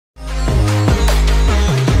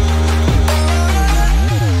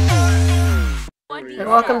And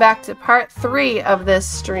welcome back to part 3 of this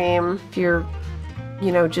stream. If you're,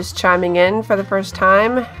 just chiming in for the first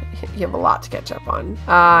time, you have a lot to catch up on.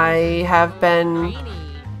 I have been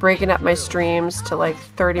breaking up my streams to like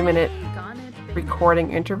 30-minute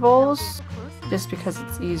recording intervals just because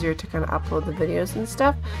it's easier to kind of upload the videos and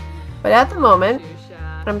stuff. But at the moment,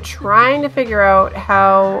 I'm trying to figure out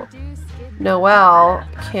how Noelle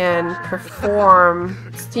can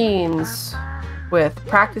perform scenes with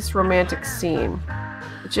practice romantic scene.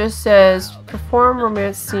 It just says perform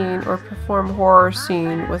romance scene or perform horror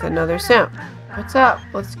scene with another sim. What's up?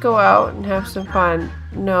 Let's go out and have some fun.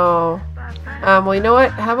 No. Well, you know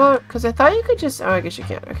what? How about, because I thought you could just, I guess you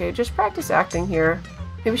can't. Okay, just practice acting here.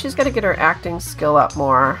 Maybe she's got to get her acting skill up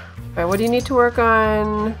more. Alright, what do you need to work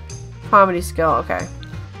on? Comedy skill. Okay.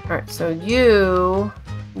 Alright, so you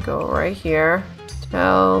go right here.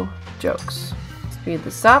 Tell jokes. Speed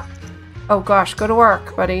this up. Oh gosh, go to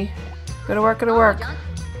work, buddy. Go to work, go to work.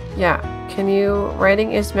 Yeah, can you?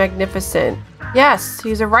 Writing is magnificent. Yes,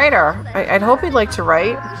 he's a writer. I'd hope he'd like to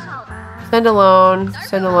write. Send alone,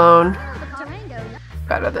 send alone.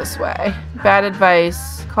 Better this way. Bad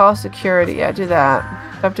advice. Call security. Yeah, do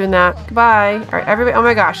that. Stop doing that. Goodbye. Alright, everybody. Oh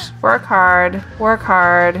my gosh. Work hard. Work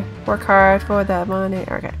hard. Work hard for that money.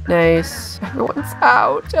 Okay. Nice. Everyone's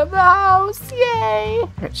out of the house. Yay.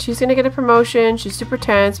 Alright, she's gonna get a promotion. She's super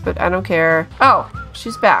tense, but I don't care. Oh,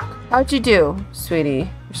 she's back. How'd you do, sweetie?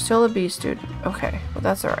 You're still a B student. Okay. Well,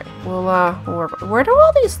 that's alright. We'll work. Where do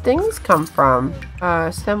all these things come from?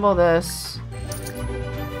 Assemble this.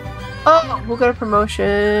 Oh, we'll get a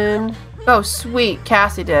promotion. Oh, sweet.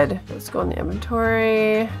 Cassie did. Let's go in the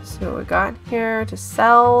inventory. See what we got here to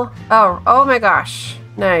sell. Oh my gosh.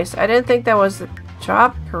 Nice. I didn't think that was the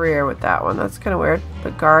job career with that one. That's kind of weird.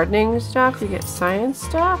 The gardening stuff. You get science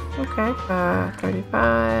stuff. Okay.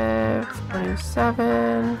 35,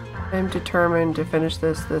 27. I'm determined to finish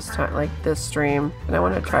this time, like this stream. And I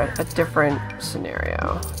want to try a different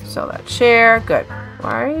scenario. Sell that chair. Good.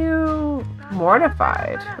 Why are you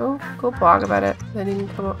mortified? Oh, go blog about it. Then you can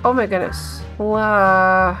come up. Oh my goodness.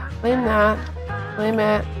 Claim that. Claim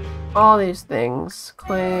it. All these things.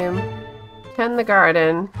 Claim. Tend the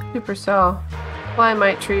garden. Supercell. Fly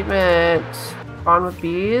mite treatment. Bond with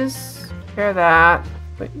bees. Care that.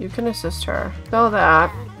 But you can assist her. Sell that.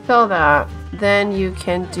 Sell that. Then you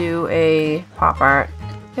can do a pop art.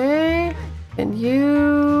 Okay. And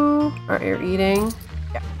you're eating.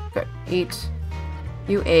 Yeah, good. Eat.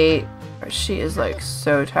 You ate. She is like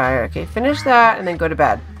so tired. Okay, finish that and then go to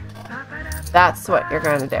bed. That's what you're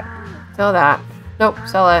gonna do. Sell that. Nope,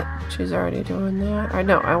 sell it. She's already doing that. Alright,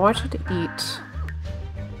 no, I want you to eat.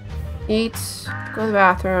 Eat. Go to the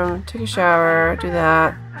bathroom. Take a shower. Do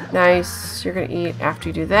that. Nice. You're gonna eat after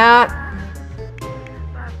you do that.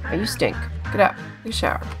 Oh, you stink. Get up. Take a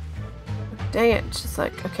shower. Dang it. She's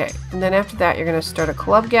like, okay. And then after that, you're gonna start a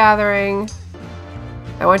club gathering.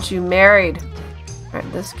 I want you married.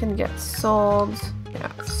 Alright, this can get sold.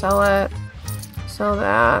 Yeah, sell it. Sell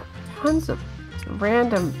that. Tons of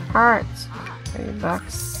random parts. 30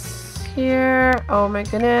 bucks here. Oh my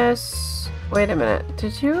goodness. Wait a minute.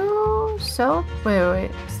 Did you sell?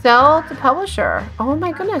 Wait. Sell to publisher. Oh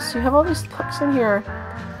my goodness. You have all these books in here.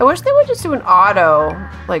 I wish they would just do an auto.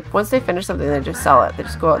 Like, once they finish something, they just sell it. They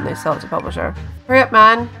just go out and they sell it to publisher. Hurry up,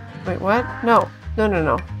 man. Wait, what? No.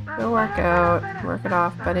 No. Go work out. Work it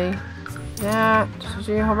off, buddy. Yeah, just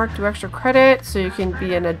do your homework, do extra credit so you can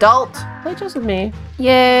be an adult. Play just with me.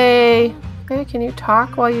 Yay! Okay, can you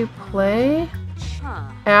talk while you play?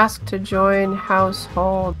 Ask to join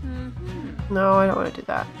household. No, I don't want to do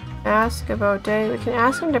that. Ask about day. We can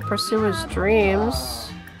ask him to pursue his dreams.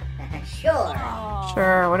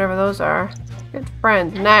 Sure, whatever those are. Good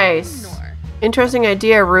friend. Nice. Interesting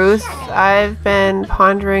idea, Ruth. I've been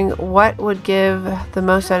pondering what would give the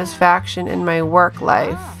most satisfaction in my work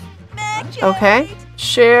life. Okay.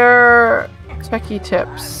 Share techie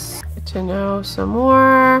tips. Get to know some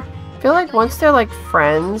more. I feel like once they're like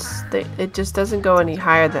friends, it just doesn't go any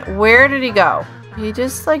higher than... Where did he go? He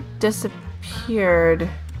just like disappeared.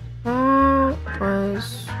 That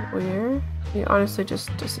was weird. He honestly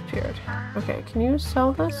just disappeared. Okay, can you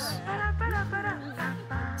sell this?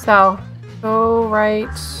 Sell. Go right.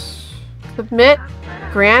 Submit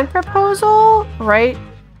grant proposal? Right.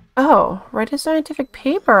 Oh, write a scientific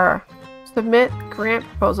paper. Submit grant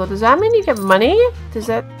proposal. Does that mean you get money? Is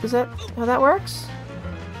that how that works?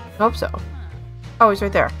 I hope so. Oh, he's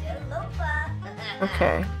right there.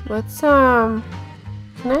 Okay. Let's can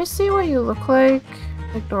I see what you look like?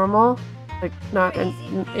 Like normal? Like not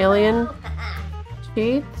an alien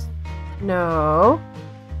cheat? No.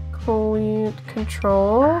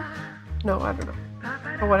 Control? No, I don't know.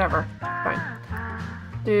 Or whatever. Fine.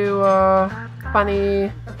 do a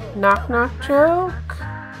funny knock knock joke.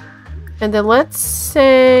 And then let's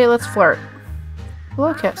flirt.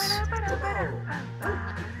 Blow a kiss.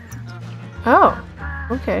 Oh,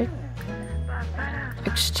 okay.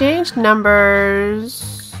 Exchange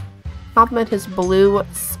numbers. Compliment his blue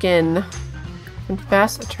skin.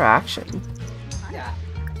 Confess attraction.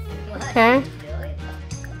 Okay.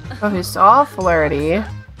 Oh, he's all flirty.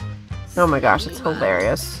 Oh my gosh, it's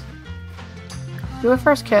hilarious. Do a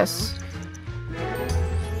first kiss.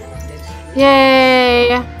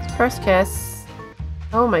 Yay! First kiss.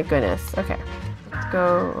 Oh my goodness. Okay. Let's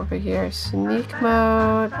go over here. Sneak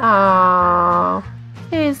mode. Oh,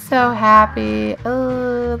 he's so happy.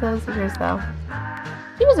 Oh, those ears though.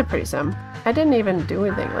 He was a pretty sim. I didn't even do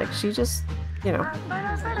anything. Like, she just, you know.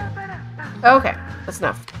 Okay, that's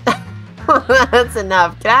enough. That's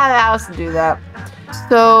enough. Get out of the house and do that.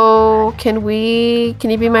 So, can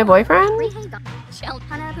you be my boyfriend?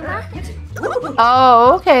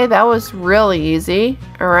 Oh, okay. That was really easy.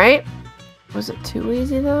 Alright. Was it too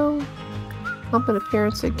easy though? Compliment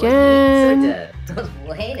appearance again.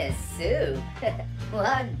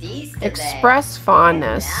 Express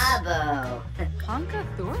fondness.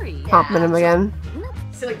 Compliment him again.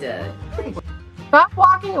 Stop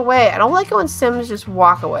walking away. I don't like it when Sims just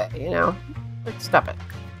walk away, you know? Stop it.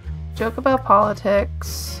 Joke about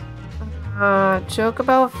politics. Joke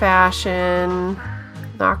about fashion.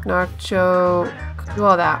 Knock knock joke. Do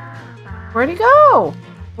all that. Where'd he go?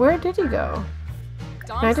 Where did he go?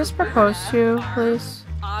 Can I just propose to you, please?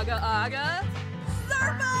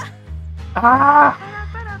 Ah!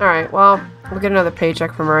 Alright, well, we'll get another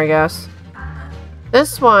paycheck from her, I guess.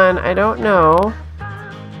 This one, I don't know.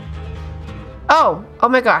 Oh! Oh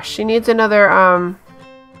my gosh, she needs another,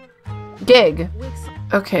 gig.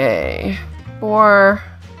 Okay.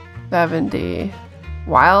 470.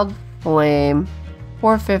 Wild Flame.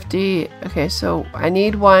 450. Okay, so I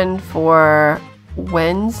need one for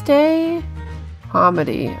Wednesday.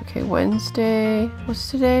 Comedy. Okay, Wednesday. What's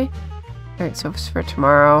today? Alright, so it's for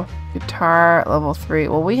tomorrow. Guitar level 3.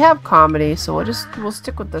 Well, we have comedy, so we'll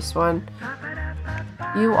stick with this one.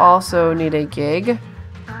 You also need a gig.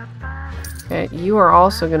 Okay, you are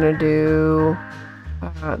also gonna do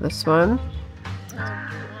this one.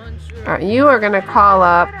 Alright, you are gonna call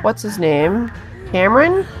up, what's his name?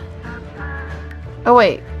 Cameron? Oh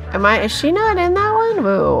wait, is she not in that one?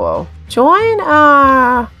 Whoa, whoa, whoa. Join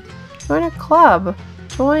a club.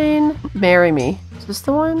 Join Marry Me. Is this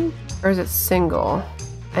the one? Or is it single?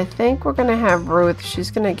 I think we're gonna have Ruth. She's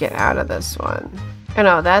gonna get out of this one. Oh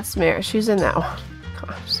no, that's Mary. She's in that one.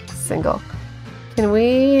 Gosh, single. Can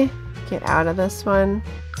we get out of this one?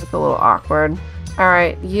 It's a little awkward.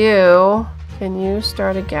 Alright, can you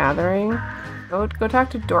start a gathering? Go talk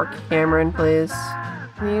to Dork Cameron, please.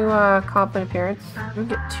 Can you compliment appearance? We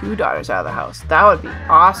get 2 daughters out of the house. That would be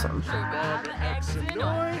awesome.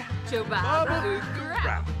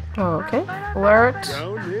 Okay. Alert.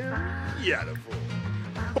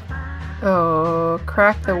 Oh,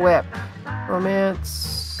 crack the whip.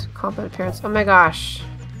 Romance. Compliment appearance. Oh my gosh.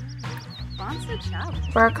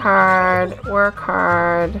 Work hard. Work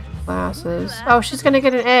hard. Glasses. Oh, she's gonna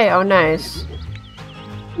get an A. Oh, nice.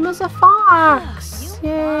 There's a fox.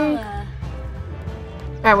 Yay.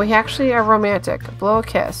 Alright, we actually are romantic. Blow a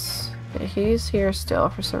kiss. Okay, he's here still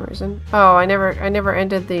for some reason. Oh, I never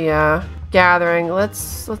ended the gathering.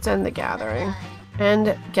 Let's end the gathering.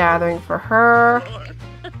 End gathering for her.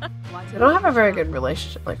 I don't have a very good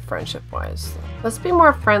relationship, like friendship-wise. Let's be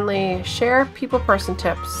more friendly. Share people-person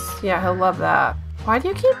tips. Yeah, he'll love that. Why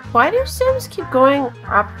do Sims keep going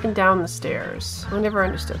up and down the stairs? I never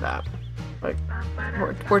understood that. Like,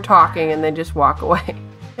 we're talking and they just walk away.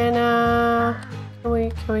 And can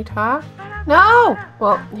we talk? No!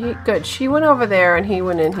 Well, good. She went over there and he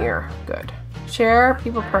went in here. Good. Share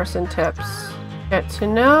people-person tips. Get to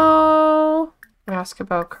know. Ask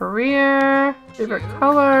about career. Favorite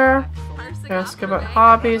color. Ask about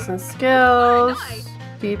hobbies and skills.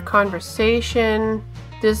 Deep conversation.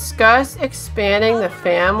 Discuss expanding the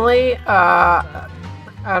family.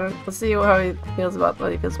 Let's see how he feels about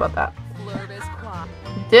that.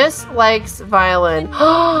 Dislikes violin.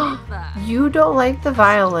 You don't like the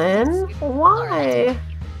violin? Why?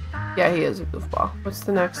 Yeah, he is a goofball. What's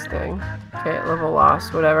the next thing? Okay, level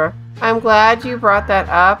lost, whatever. I'm glad you brought that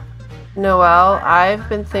up, Noelle. I've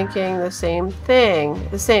been thinking the same thing.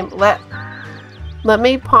 Let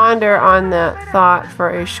me ponder on that thought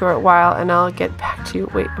for a short while and I'll get back to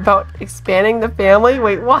you. Wait, about expanding the family?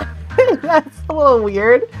 Wait, what? That's a little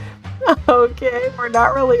weird. Okay, we're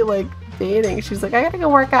not really like dating. She's like, I gotta go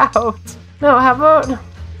work out. No, how about...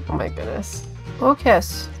 Oh my goodness. Little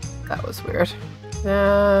kiss. That was weird.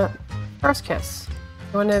 First kiss.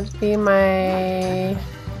 You want to be my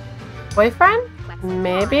boyfriend?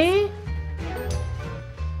 Maybe?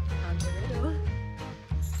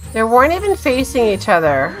 They weren't even facing each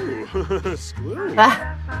other.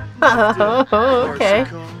 Okay.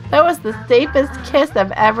 That was the safest kiss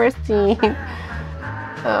I've ever seen.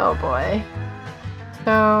 Oh boy.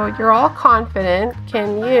 So you're all confident.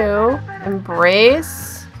 Can you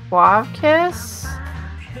embrace suave kiss?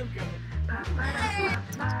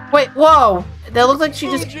 Wait, whoa! That looked like she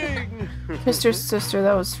just kissed her sister.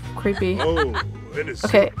 That was creepy.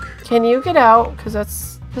 Okay, can you get out? Because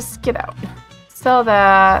that's just get out. Sell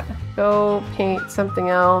that. Go paint something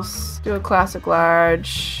else. Do a classic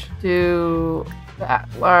large. Do that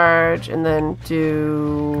large. And then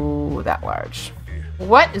do that large.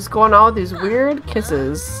 What is going on with these weird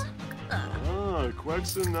kisses?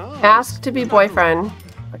 Ask to be boyfriend.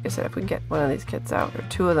 Like I said, if we can get one of these kids out, or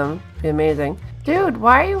two of them, it'd be amazing. Dude,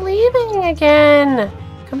 why are you leaving again?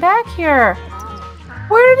 Come back here.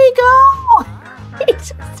 Where did he go? He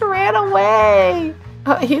just ran away.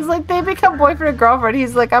 He's like, they become boyfriend and girlfriend.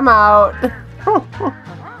 He's like, I'm out.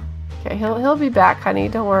 Okay, he'll be back, honey.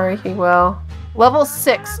 Don't worry, he will. Level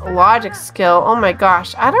 6 logic skill. Oh my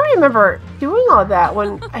gosh, I don't remember doing all that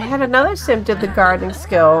when I had another sim did the gardening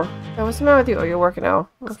skill. What's the matter with you? Oh, you're working out.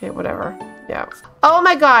 Okay, whatever. Yeah. Oh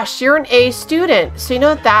my gosh, you're an A student. So you know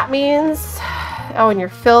what that means? Oh, and you're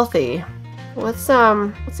filthy. Let's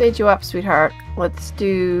age you up, sweetheart. Let's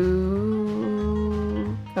do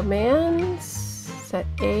commands. Set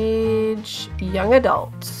age young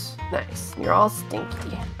adult. Nice. You're all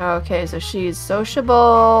stinky. Okay, so she's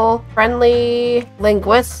sociable, friendly,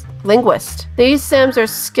 linguist. These sims are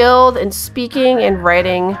skilled in speaking and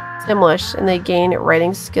writing Simlish, and they gain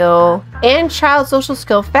writing skill and child social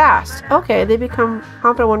skill fast. Okay, they become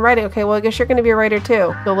confident when writing. Okay, well, I guess you're going to be a writer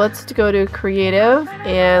too. So let's go to creative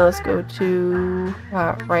and let's go to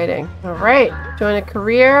writing. All right, join a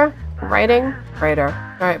career, writing, writer.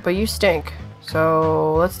 All right, but you stink.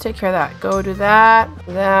 So let's take care of that. Go do that,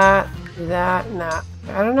 do that, do that, and that.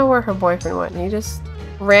 I don't know where her boyfriend went. He just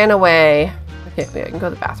ran away. Okay, wait, I can go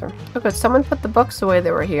to the bathroom. Oh, good. Someone put the books away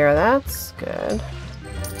that were here. That's good.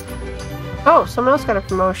 Oh, someone else got a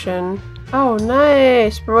promotion. Oh,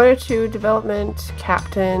 nice. Promoted to development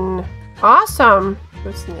captain. Awesome.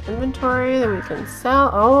 What's in the inventory that we can sell?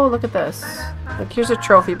 Oh, look at this. Like, here's a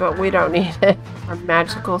trophy, but we don't need it. Our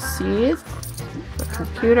magical seeds. A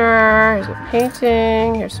computer. Here's a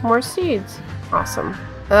painting. Here's some more seeds. Awesome.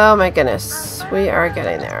 Oh my goodness. We are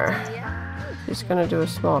getting there. Just gonna do a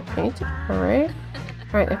small painting. Alright.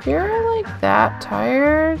 Alright, if you're like that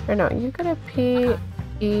tired, or no, you gotta pee,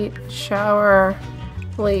 eat, shower,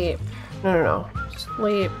 sleep. No.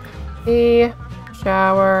 Sleep, pee,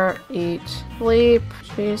 shower, eat, sleep.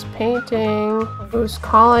 She's painting. Who's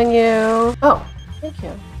calling you? Oh, thank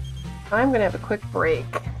you. I'm gonna have a quick break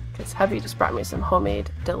because hubby just brought me some homemade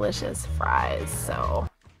delicious fries, so.